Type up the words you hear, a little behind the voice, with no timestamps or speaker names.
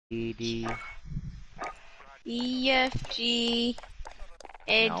D. E F G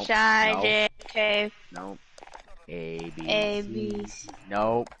H Nope. I Nope. J K Nope. A B A C. B C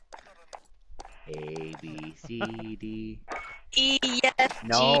Nope. A B C D. E F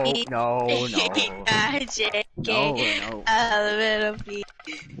No, G no, H no. I J K No, no. L P.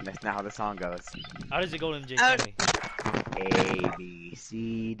 That's not how the song goes. How does it go, MJ? Oh, Tell me. A B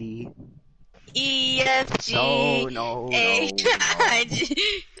C D. E F G No, no, H no, no. I J.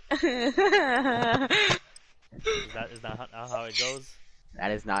 Is that how it goes?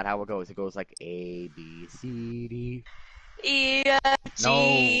 That is not how it goes. It goes like A B C D. E F No.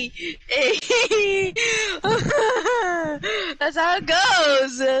 G A. That's how it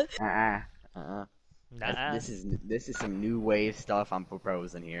goes. Nah. This is some new wave stuff I'm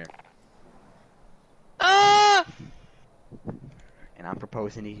proposing here, Ah! and I'm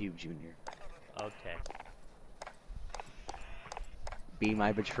proposing to you, Junior. Okay. Be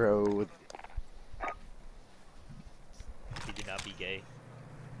my betrothed. He did not be gay.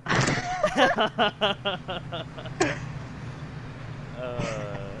 The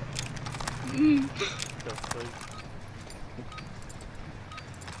fuck?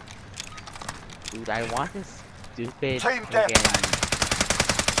 Dude, I want this stupid Team friggin'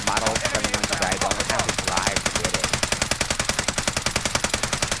 Model 700 drive. I don't have to drive to get it.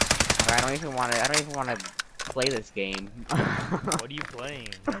 I don't even want to play this game. What are you playing?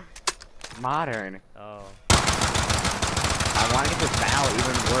 Modern. Oh. I want to get this battle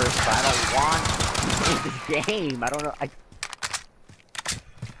even worse, but I don't want this game. I don't know.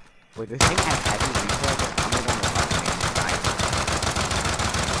 Wait, this thing has heavy recoil. I'm gonna go on the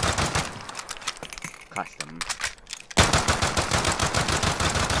custom.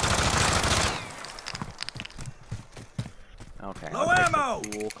 Okay, Low let's get ammo!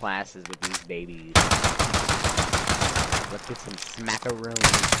 some cool classes with these babies. Let's get some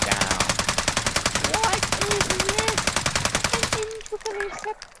smackaroons down. What is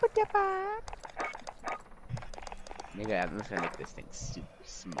this? Maybe I'm just gonna make this thing super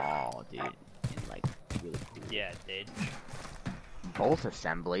small, dude. And like, really cool. Yeah, it did. Bolt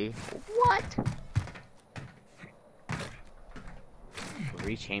assembly? What?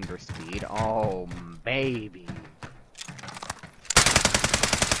 3 chamber speed? Oh, baby. And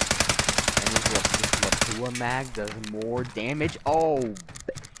this Lapua mag does more damage? Oh,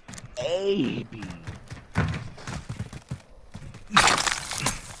 baby.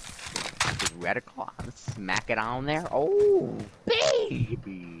 Reticle, smack it on there. Oh,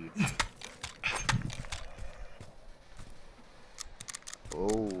 baby.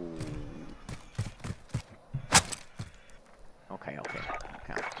 Oh. Okay.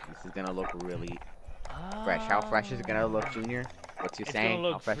 This is gonna look really fresh. How fresh is it gonna look, Junior? What's you saying? It's gonna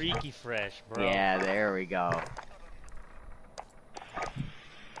look fresh freaky fresh, bro. Yeah, there we go.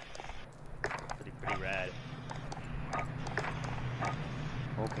 Pretty rad.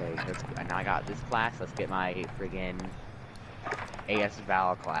 Okay, now I got this class. Let's get my friggin' AS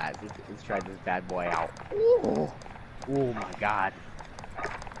Val class. Let's try this bad boy out. Ooh. Oh my god.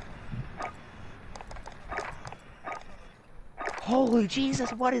 Holy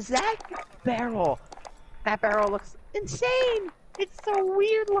Jesus, what is that barrel? That barrel looks insane. It's so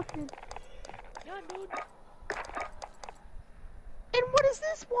weird looking. Yeah, dude. And what is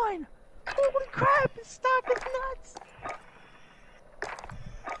this one? Holy crap, this stuff is nuts.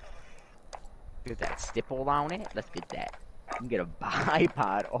 Get that stipple on it. Let's get that. You can get a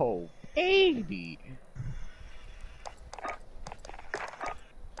bipod. Oh, baby.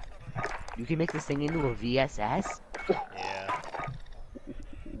 You can make this thing into a VSS? Yeah.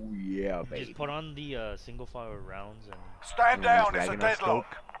 Ooh, yeah, baby. Just put on the single fire rounds and. Stand down, it's a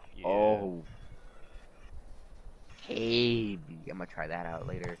deadlock. Yeah. Oh. Baby. I'm gonna try that out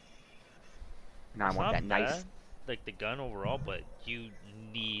later. Now It's I want not that nice. bad, like the gun overall, but you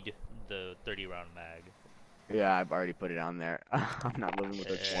need the 30-round mag. Yeah, I've already put it on there. I'm not living with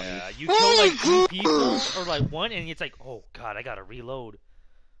a 20. Yeah, you kill like 2 people or like 1, and it's like, oh god, I gotta reload.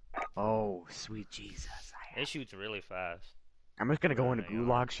 Oh, sweet Jesus. It shoots really fast. I'm just gonna go into Yeah.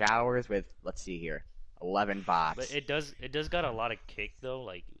 gulag showers with, let's see here, 11 bots. But it does got a lot of kick though,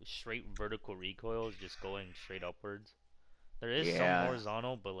 like straight vertical recoil is just going straight upwards. There is some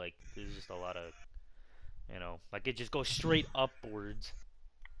horizontal, but like there's just a lot of, you know, like it just goes straight upwards.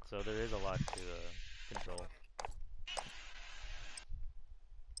 So there is a lot to control.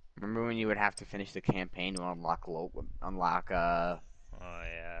 Remember when you would have to finish the campaign to unlock Oh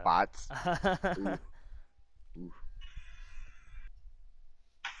yeah. bots? Ooh. Ooh.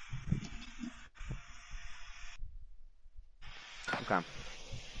 Okay.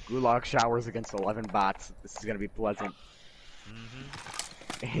 Gulag showers against 11 bots. This is gonna be pleasant.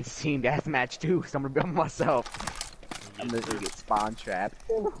 Mhm. It's team deathmatch too, so I'm gonna be by myself. I'm Yes, gonna sir. get spawn trapped.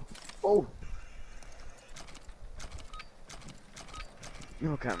 Oh, oh.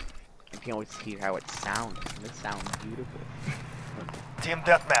 Okay. You can always hear how it sounds. And it sounds beautiful. Team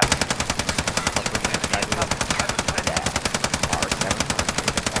deathmatch.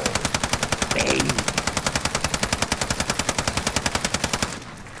 R700. Oh, baby.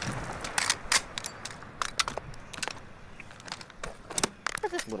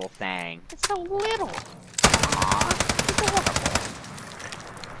 What's this little thing? It's so little. Aww, it's adorable.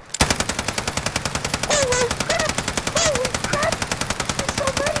 Holy crap! There's so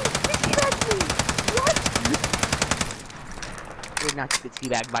many! This teabagged me! What? I did not get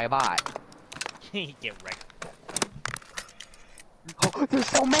teabagged by a bot. You get wrecked. Oh, there's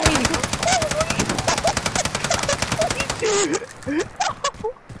so many!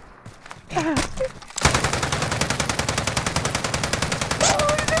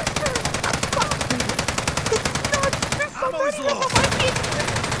 I'm always low.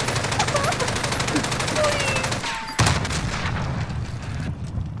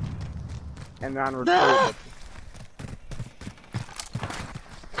 And on recruit.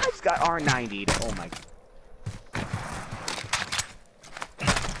 I just got R90'd. Oh my.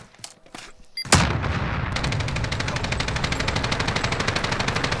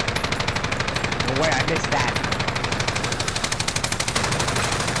 No way, I missed that.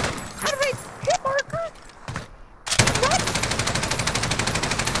 How did I hit marker? What?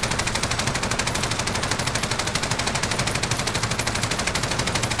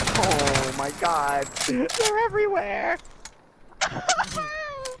 Oh my god. They're everywhere.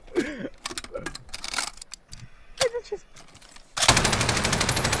 It's just...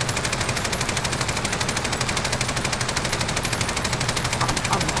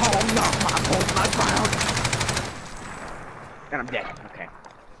 I'm home, no, I'm holding my ground. And I'm dead, okay.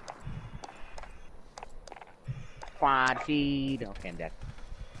 Quad feed, okay, I'm dead.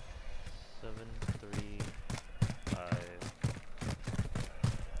 7, 3, 5.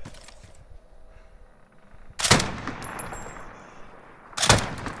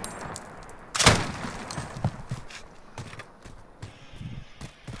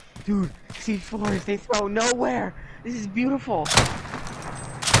 Dude, C4s, they throw nowhere. This is beautiful.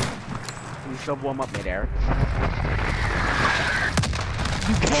 Can you still blow them up midair?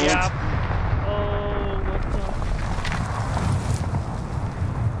 You can't. Yeah. Oh, what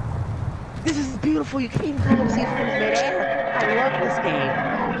the? This is beautiful. You can't even blow up C4s midair. I love this game.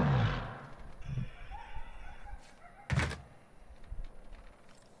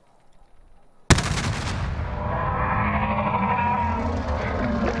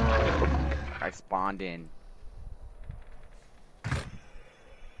 I spawned in.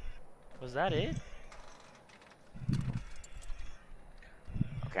 Was that it?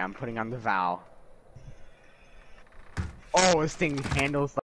 Okay, I'm putting on the Val. Oh, this thing handles